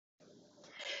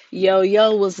Yo,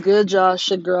 yo, what's good, y'all? It's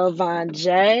your girl Von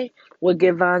J. We'll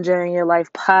get Von J in Your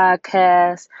Life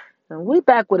podcast. And we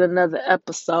back with another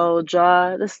episode,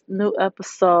 y'all. This new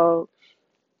episode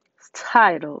is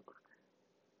titled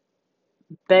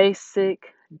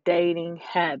Basic Dating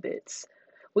Habits.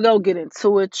 We're going to get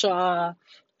into it, y'all.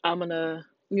 I'm going to,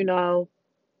 you know,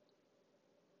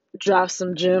 drop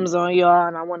some gems on y'all.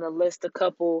 And I want to list a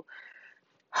couple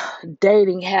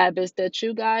dating habits that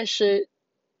you guys should,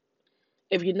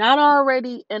 if you're not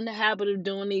already in the habit of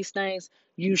doing these things,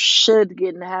 you should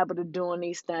get in the habit of doing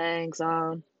these things.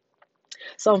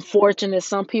 It's unfortunate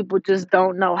some people just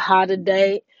don't know how to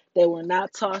date. They were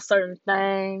not taught certain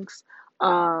things.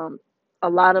 Um, a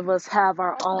lot of us have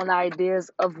our own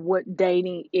ideas of what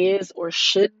dating is or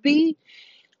should be,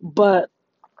 but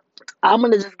I'm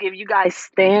gonna just give you guys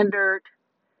standard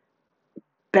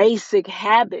basic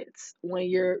habits when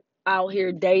you're out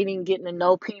here dating, getting to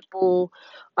know people,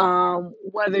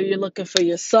 whether you're looking for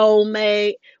your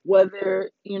soulmate, whether,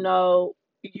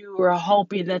 you are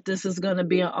hoping that this is going to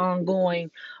be an ongoing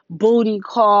booty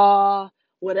call,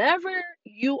 whatever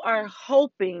you are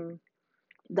hoping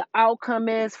the outcome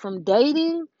is from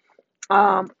dating,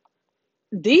 um,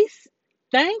 these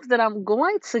things that I'm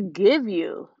going to give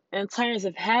you in terms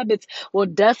of habits will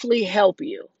definitely help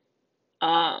you.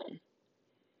 Um,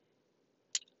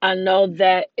 I know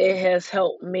that it has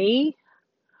helped me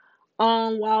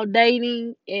while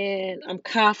dating, and I'm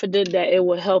confident that it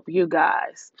will help you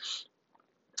guys.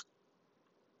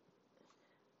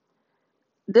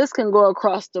 This can go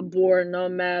across the board no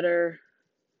matter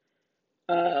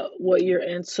what you're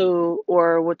into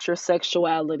or what your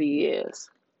sexuality is.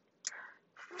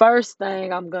 First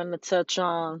thing I'm going to touch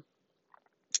on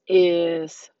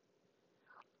is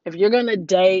if you're going to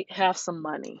date, have some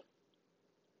money.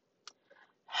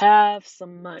 Have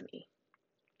some money.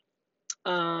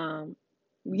 Um,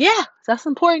 yeah, that's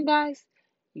important, guys.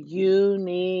 You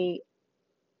need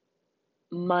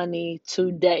money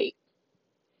to date.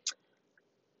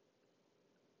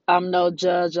 I'm no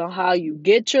judge on how you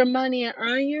get your money and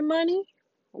earn your money,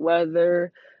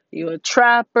 whether you're a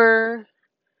trapper,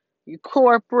 you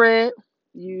corporate,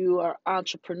 you are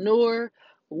entrepreneur,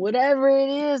 whatever it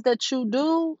is that you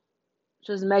do,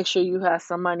 just make sure you have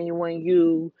some money when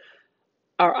you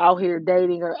are out here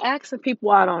dating or asking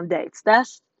people out on dates.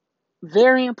 That's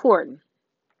very important.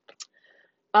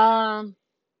 Um,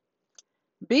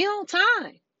 be on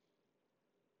time.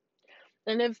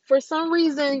 And if for some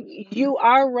reason you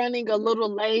are running a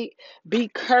little late, be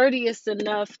courteous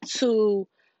enough to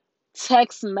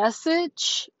text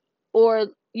message or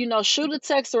shoot a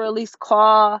text or at least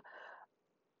call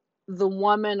the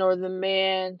woman or the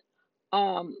man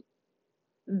um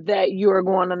that you are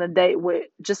going on a date with,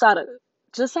 just out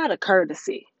of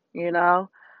courtesy, you know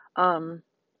um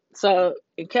so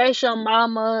in case your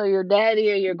mama or your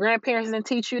daddy or your grandparents didn't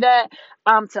teach you that,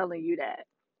 I'm telling you that,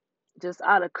 just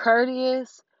out of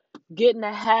courteous, get in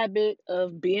the habit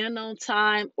of being on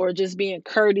time or just being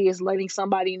courteous, letting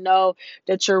somebody know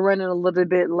that you're running a little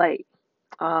bit late.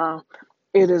 uh,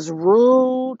 it is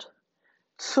rude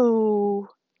to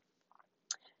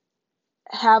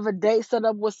have a date set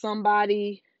up with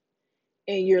somebody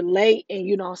and you're late and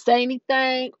you don't say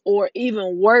anything, or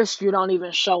even worse, you don't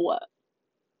even show up.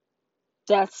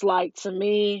 That's like, to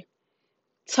me,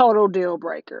 total deal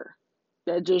breaker.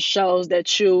 That just shows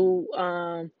that you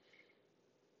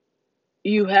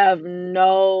have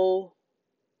no,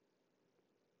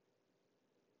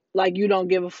 like, you don't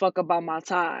give a fuck about my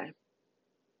time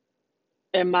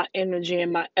and my energy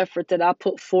and my effort that I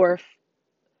put forth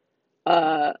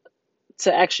uh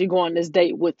to actually go on this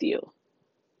date with you.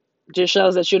 Just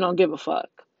shows that you don't give a fuck.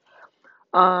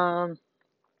 Um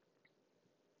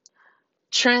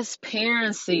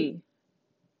Transparency,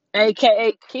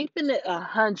 aka keeping it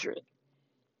 100.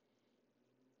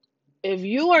 If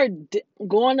you are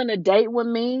going on a date with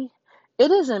me, it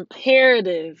is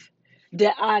imperative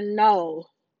that I know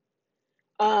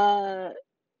uh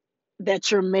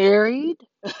that you're married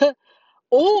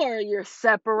or you're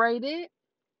separated,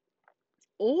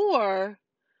 or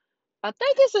I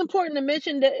think it's important to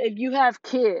mention that if you have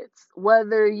kids,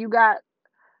 whether you got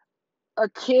a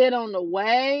kid on the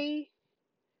way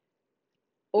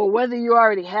or whether you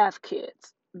already have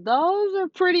kids. Those are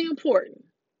pretty important,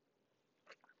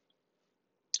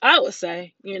 I would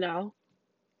say.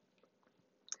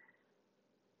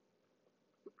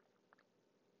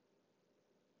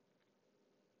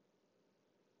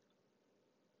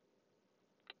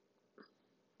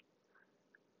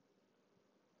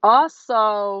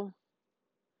 Also,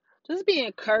 just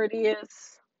being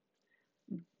courteous,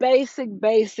 basic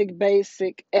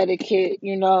etiquette,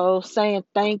 saying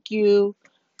thank you.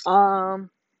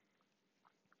 Um,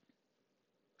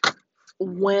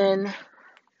 when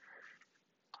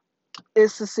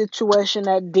it's a situation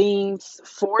that deems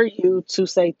for you to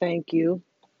say thank you,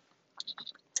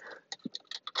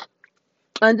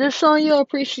 and just showing your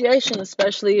appreciation,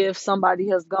 especially if somebody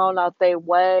has gone out their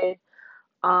way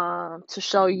to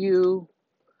show you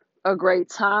a great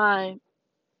time.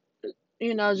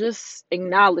 Just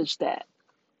acknowledge that.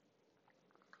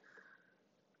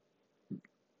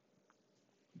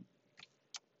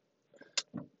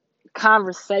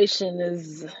 Conversation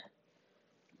is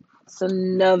it's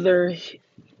another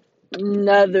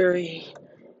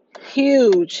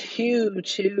huge,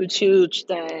 huge, huge, huge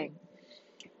thing.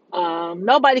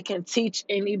 Nobody can teach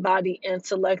anybody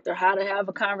intellect or how to have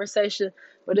a conversation,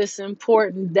 but it's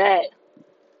important that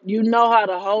you know how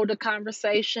to hold a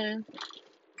conversation.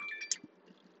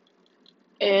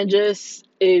 And just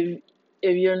if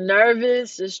you're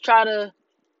nervous, just try to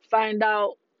find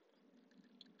out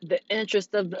the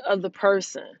interest of the other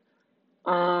person.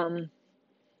 Um,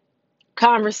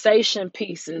 Conversation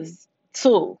pieces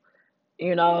too.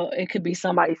 It could be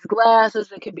somebody's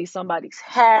glasses, it could be somebody's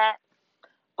hat.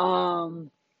 Um,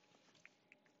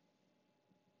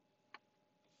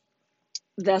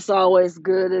 that's always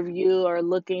good if you are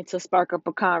looking to spark up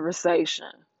a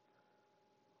conversation.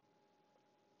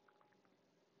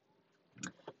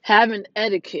 Having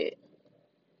etiquette.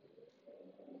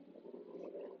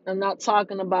 I'm not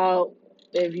talking about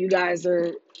if you guys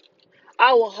are,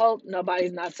 I will hope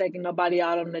nobody's not taking nobody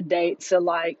out on a date to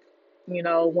like,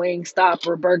 Wingstop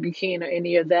or Burger King or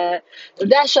any of that. If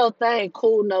that's your thing,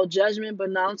 cool, no judgment. But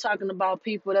no, I'm talking about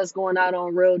people that's going out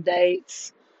on real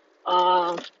dates,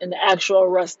 in the actual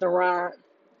restaurant.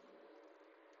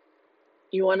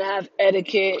 You want to have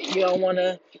etiquette. You don't want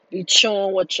to be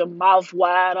chewing with your mouth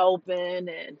wide open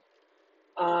and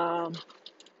um,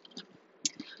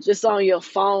 just on your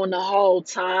phone the whole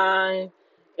time.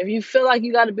 If you feel like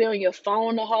you got to be on your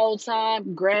phone the whole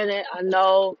time, granted, I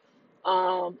know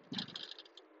um,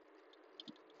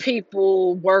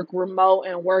 people work remote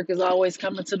and work is always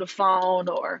coming to the phone,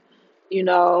 or, you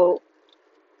know,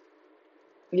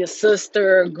 your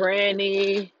sister,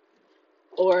 granny,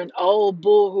 or an old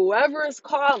boo, whoever is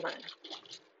calling,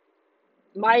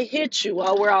 might hit you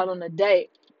while we're out on a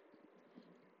date.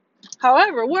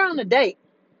 However, we're on a date.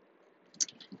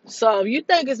 So if you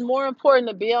think it's more important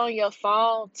to be on your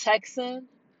phone texting,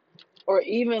 or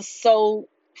even so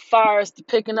far as to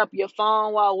picking up your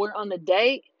phone while we're on a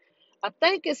date, I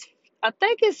think it's I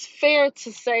think it's fair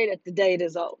to say that the date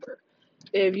is over.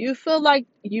 If you feel like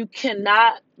you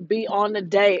cannot be on a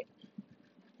date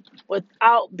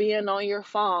without being on your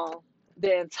phone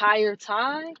the entire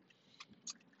time,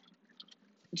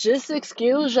 just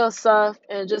excuse yourself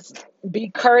and just be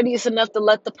courteous enough to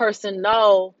let the person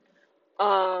know,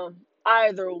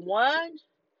 either one,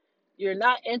 you're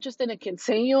not interested in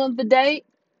continuing the date,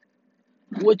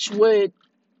 which would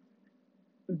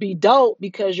be dope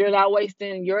because you're not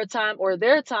wasting your time or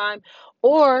their time,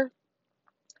 or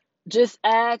just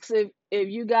ask if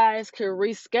you guys can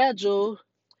reschedule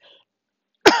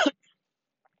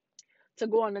to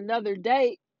go on another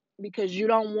date, because you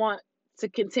don't want to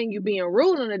continue being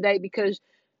rude on a date because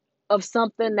of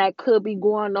something that could be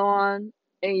going on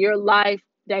in your life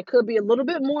that could be a little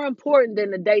bit more important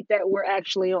than the date that we're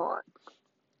actually on.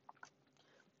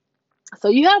 So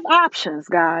you have options,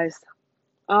 guys.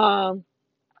 Um,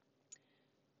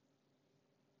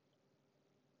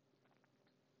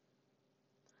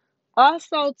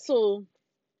 Also, too,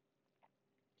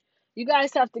 you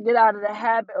guys have to get out of the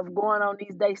habit of going on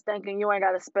these dates thinking you ain't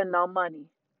got to spend no money.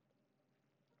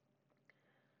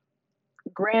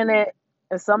 Granted,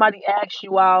 if somebody asks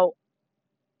you out,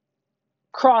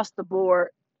 cross the board,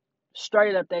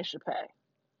 straight up, they should pay.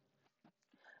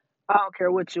 I don't care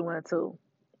what you went to.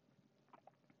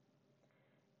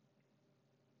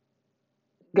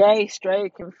 Gay,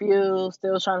 straight, confused,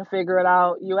 still trying to figure it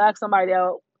out. You ask somebody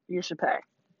out, you should pay.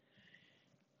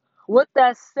 With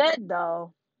that said,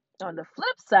 though, on the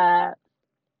flip side,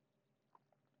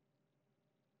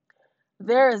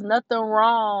 there is nothing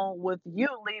wrong with you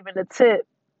leaving a tip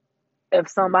if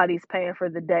somebody's paying for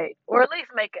the date, or at least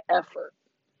make an effort.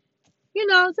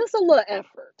 Just a little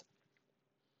effort.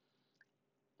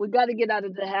 We got to get out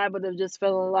of the habit of just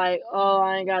feeling like, oh,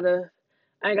 I ain't gotta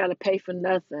pay for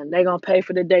nothing. They gonna pay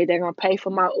for the date. They gonna pay for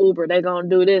my Uber. They gonna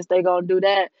do this. They gonna do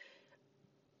that.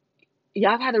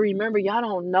 Y'all got to remember, y'all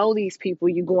don't know these people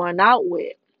you going out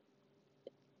with.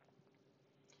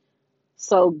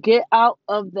 So get out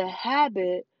of the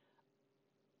habit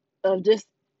of just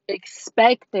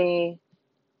expecting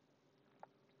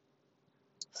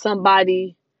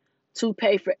somebody to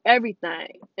pay for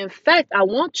everything. In fact, I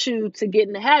want you to get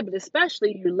in the habit,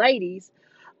 especially you ladies,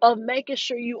 of making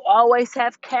sure you always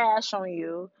have cash on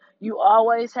you. You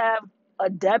always have a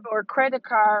debit or credit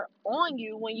card on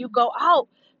you when you go out,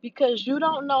 because you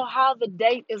don't know how the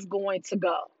date is going to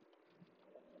go.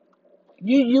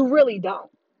 You really don't.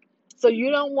 So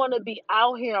you don't want to be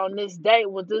out here on this date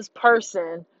with this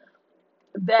person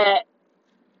that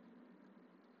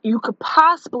you could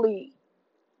possibly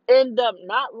end up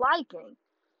not liking,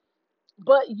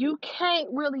 but you can't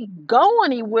really go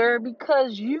anywhere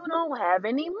because you don't have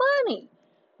any money.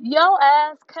 Your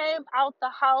ass came out the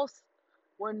house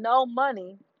with no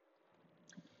money,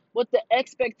 with the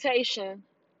expectation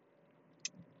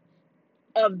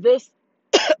of this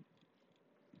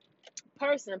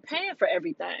person paying for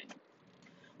everything,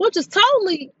 which is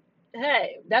totally,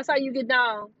 hey, that's how you get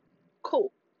down.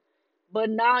 Cool. But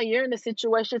now you're in a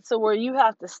situation to where you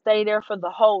have to stay there for the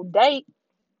whole date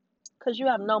because you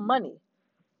have no money.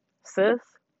 Sis,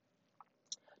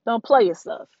 don't play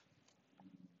yourself.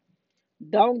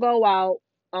 Don't go out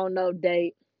on no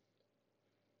date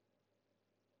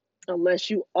unless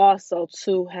you also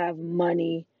too have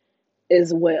money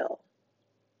as well.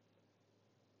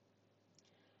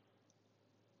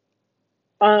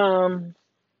 Um,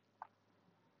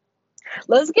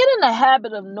 let's get in the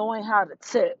habit of knowing how to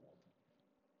tip.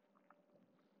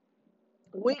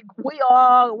 We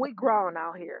grown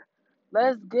out here.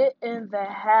 Let's get in the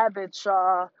habit,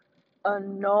 y'all, of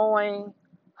knowing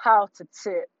how to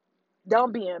tip.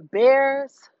 Don't be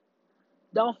embarrassed.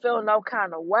 Don't feel no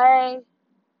kind of way.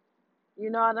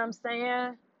 You know what I'm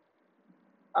saying?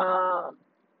 Um,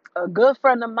 a good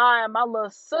friend of mine, my little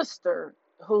sister,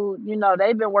 who,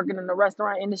 they've been working in the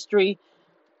restaurant industry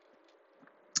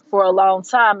for a long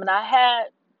time, and I had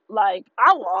like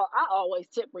I always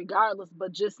tip regardless,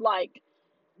 but just like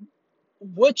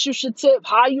what you should tip,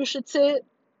 how you should tip,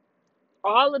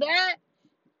 all of that,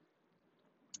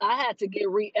 I had to get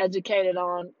re-educated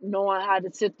on knowing how to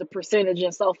tip the percentage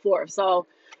and so forth. So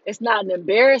it's not an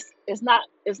embarrass. It's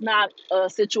not a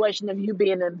situation of you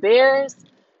being embarrassed.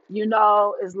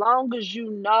 As long as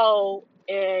you know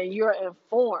and you're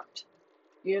informed.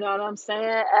 You know what I'm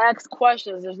saying? Ask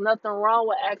questions. There's nothing wrong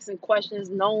with asking questions,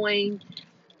 knowing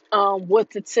what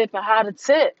to tip and how to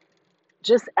tip.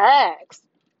 Just ask.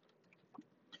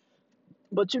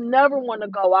 But you never want to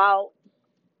go out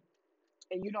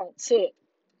and you don't tip.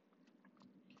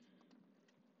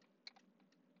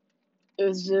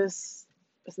 It's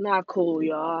not cool,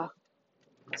 y'all.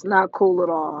 It's not cool at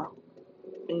all.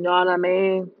 You know what I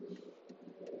mean?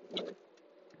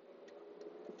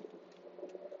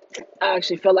 I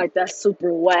actually feel like that's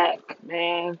super whack,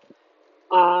 man.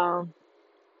 Um,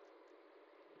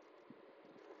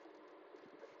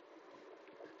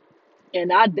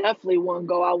 and I definitely wouldn't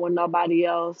go out with nobody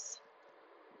else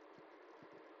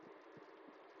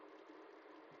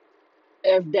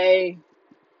if they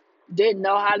didn't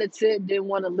know how to tip, didn't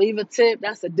want to leave a tip.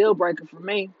 That's a deal breaker for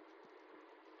me.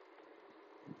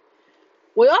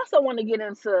 We also want to get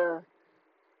into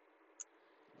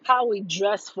how we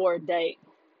dress for a date.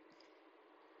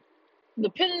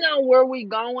 Depending on where we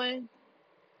going,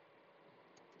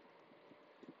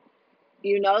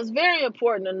 it's very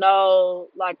important to know,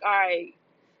 like, all right,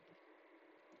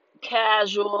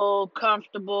 casual,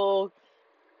 comfortable.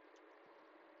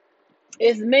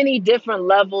 It's many different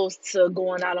levels to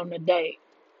going out on a date.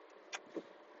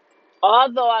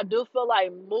 Although I do feel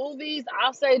like movies,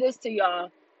 I'll say this to y'all,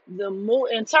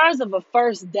 in terms of a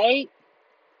first date,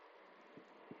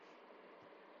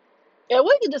 and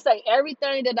we can just say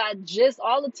everything that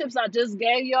all the tips I just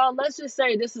gave y'all, let's just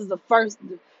say this is the first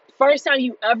time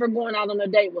you ever going out on a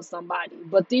date with somebody.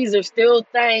 But these are still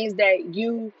things that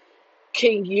you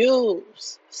can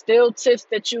use, still tips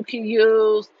that you can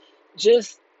use.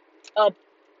 Just uh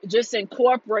just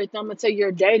incorporate them into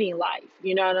your dating life.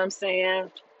 You know what I'm saying?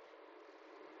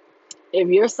 If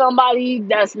you're somebody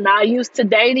that's not used to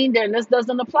dating, then this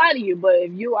doesn't apply to you. But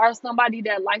if you are somebody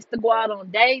that likes to go out on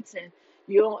dates and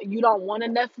you don't want to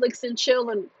Netflix and chill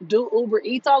and do Uber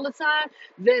Eats all the time,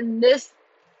 then this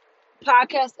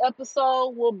podcast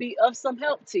episode will be of some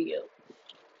help to you.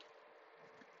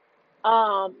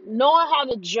 Knowing how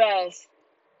to dress.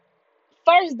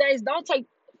 First dates, don't take.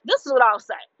 This is what I'll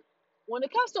say. When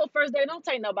it comes to a first date, don't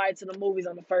take nobody to the movies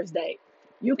on the first date.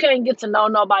 You can't get to know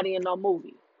nobody in no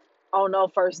movie on no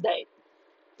first date.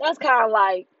 That's kind of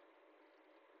like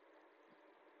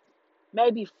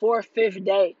maybe fourth, fifth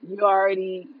date. You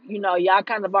already, y'all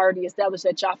kind of already established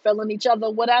that y'all feeling each other,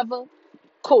 whatever.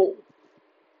 Cool.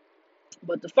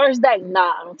 But the first date,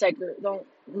 nah, don't take her. Don't,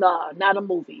 nah, not a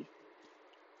movie.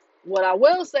 What I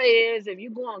will say is, if you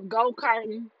going go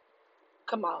karting,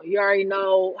 come on, you already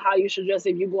know how you should dress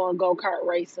if you going go kart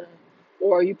racing.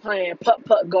 or you playing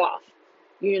putt-putt golf.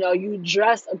 You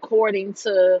dress according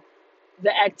to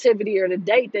the activity or the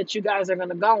date that you guys are going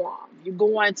to go on. You're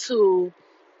going to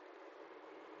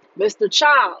Mr.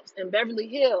 Childs in Beverly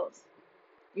Hills.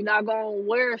 You're not going to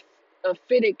wear a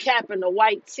fitted cap and a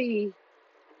white tee,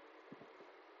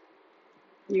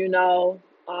 you know,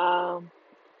 to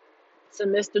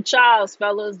Mr. Childs,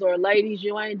 fellas or ladies.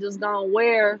 You ain't just going to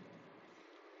wear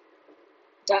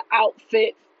the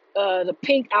outfit, the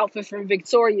pink outfit from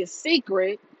Victoria's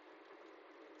Secret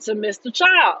to Mr.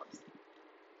 Childs.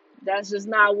 That's just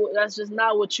not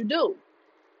what you do.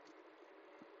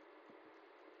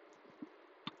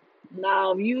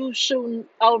 Now, if you shooting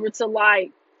over to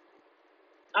like,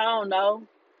 I don't know,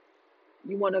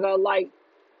 you want to go like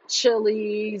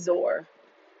Chili's or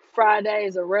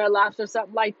Fridays or Red Lobster,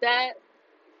 something like that,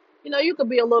 you could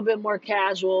be a little bit more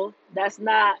casual. That's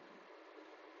not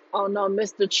on no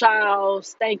Mr. Child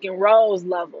Stank and Rose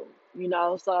level.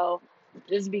 So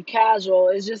just be casual.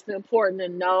 It's just important to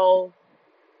know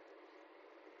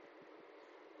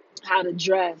how to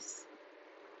dress.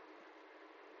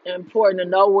 Important to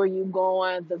know where you're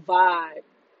going, the vibe.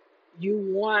 You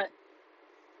want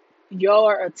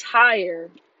your attire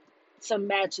to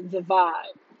match the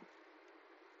vibe.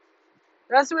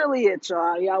 That's really it,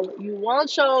 y'all. You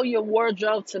want your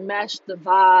wardrobe to match the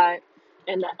vibe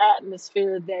and the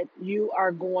atmosphere that you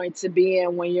are going to be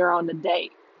in when you're on the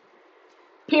date.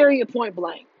 Period, point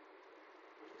blank.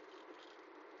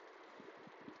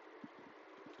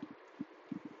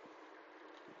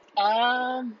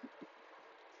 Um,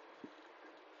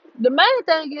 the main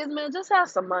thing is, man, just have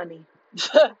some money.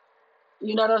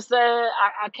 You know what I'm saying?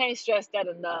 I can't stress that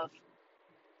enough.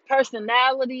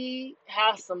 Personality,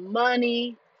 have some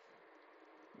money.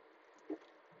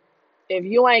 If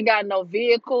you ain't got no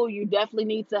vehicle, you definitely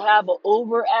need to have an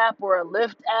Uber app or a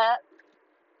Lyft app.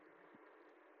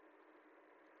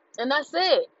 And that's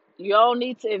it. You don't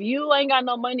need to, if you ain't got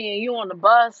no money and you on the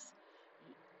bus,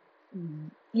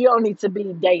 you don't need to be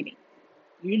dating.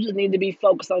 You just need to be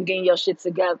focused on getting your shit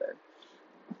together.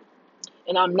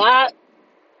 And I'm not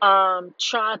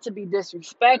trying to be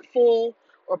disrespectful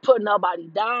or put nobody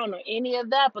down or any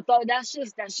of that, but though that's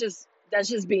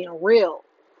just being real.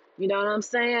 You know what I'm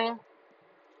saying?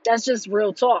 That's just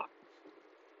real talk.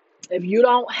 If you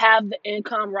don't have the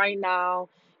income right now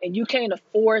and you can't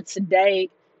afford to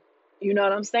date, you know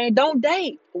what I'm saying? Don't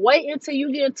date. Wait until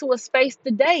you get into a space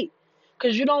to date.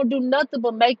 Because you don't do nothing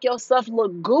but make yourself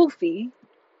look goofy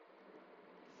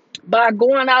by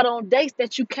going out on dates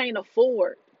that you can't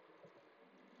afford.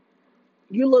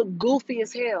 You look goofy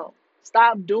as hell.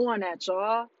 Stop doing that,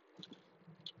 y'all.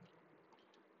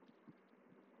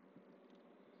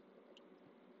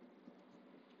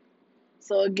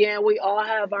 So again, we all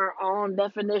have our own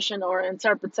definition or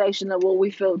interpretation of what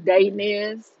we feel dating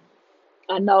is.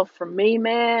 I know for me,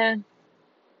 man,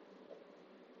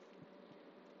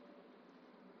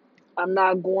 I'm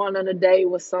not going on a date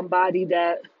with somebody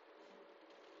that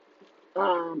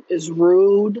is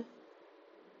rude,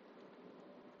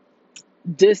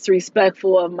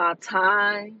 disrespectful of my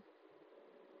time.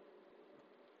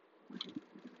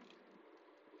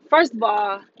 First of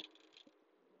all,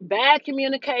 bad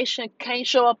communication, can't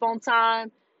show up on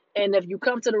time, and if you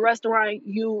come to the restaurant,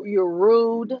 you're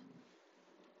rude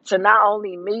to not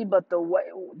only me but the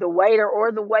waiter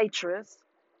or the waitress,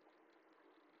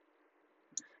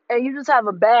 and you just have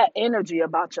a bad energy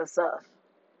about yourself.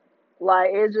 Like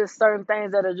it's just certain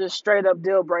things that are just straight up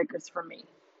deal breakers for me.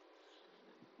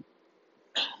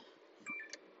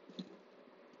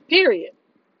 Period.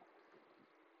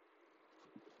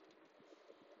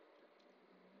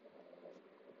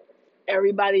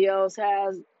 Everybody else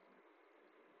has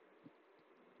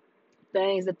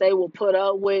things that they will put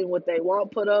up with and what they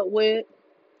won't put up with.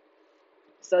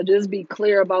 So just be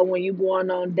clear about when you're going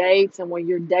on dates and when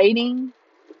you're dating.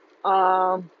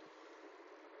 Um,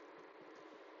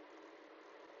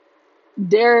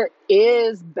 there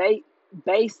is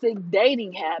basic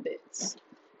dating habits,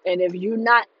 and if you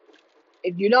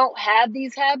don't have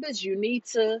these habits, you need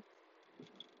to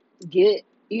get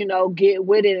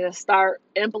with it and start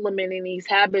implementing these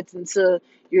habits into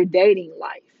your dating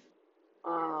life.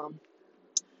 Um,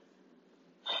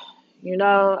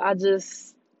 I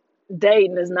just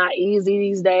dating is not easy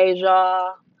these days,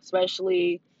 y'all.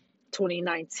 Especially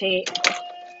 2019,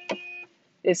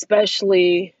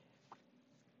 especially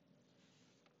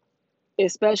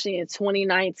especially in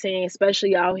 2019,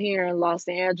 especially out here in Los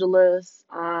Angeles,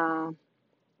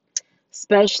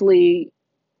 especially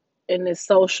in this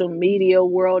social media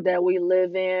world that we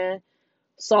live in.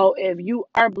 So if you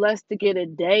are blessed to get a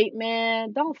date,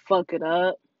 man, don't fuck it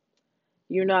up.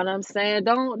 You know what I'm saying?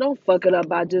 Don't fuck it up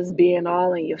by just being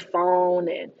all in your phone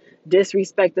and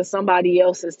disrespecting somebody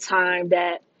else's time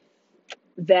that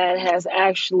has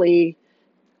actually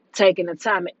taken the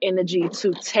time and energy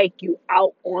to take you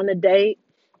out on a date.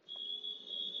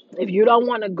 If you don't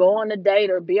want to go on a date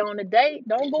or be on a date,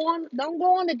 don't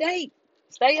go on a date.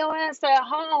 Stay your ass at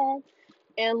home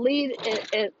and leave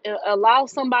and allow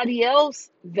somebody else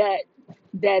that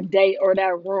date or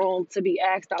that room to be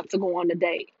asked out to go on the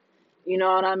date. You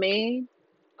know what I mean?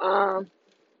 Um,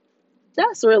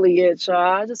 that's really it,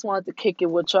 y'all. I just wanted to kick it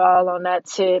with y'all on that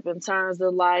tip in terms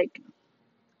of like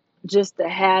just the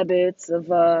habits of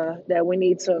that we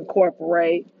need to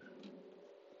incorporate,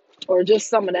 or just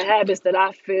some of the habits that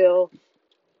I feel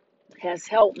has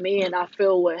helped me and I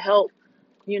feel would help,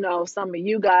 some of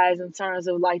you guys in terms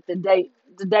of like the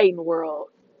dating world.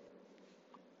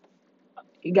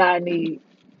 You got any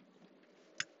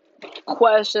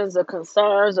questions or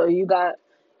concerns, or you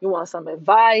want some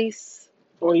advice,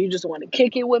 or you just want to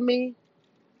kick it with me,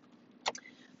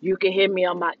 you can hit me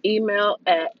on my email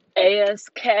at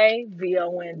askvonj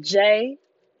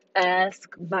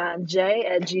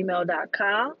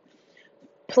askvonj@gmail.com.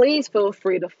 Please feel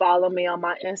free to follow me on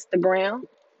my Instagram,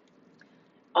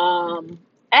 um,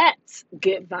 at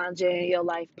Get Vonjay in Your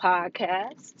Life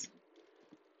Podcast.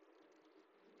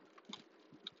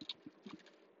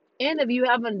 And if you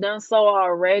haven't done so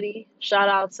already, shout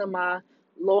out to my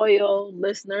loyal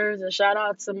listeners and shout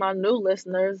out to my new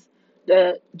listeners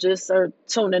that just are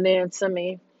tuning in to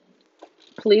me.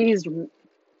 Please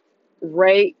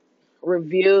rate,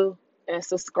 review, and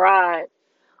subscribe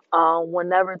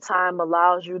whenever time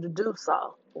allows you to do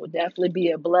so. It would definitely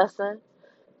be a blessing.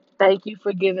 Thank you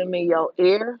for giving me your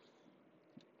ear.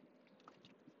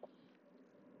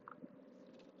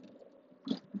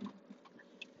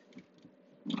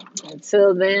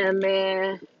 Until then,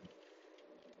 man,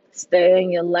 stay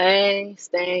in your lane,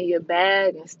 stay in your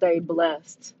bag, and stay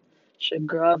blessed. It's your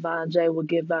girl Von J will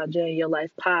Get Von J in Your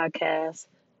Life podcast.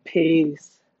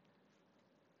 Peace.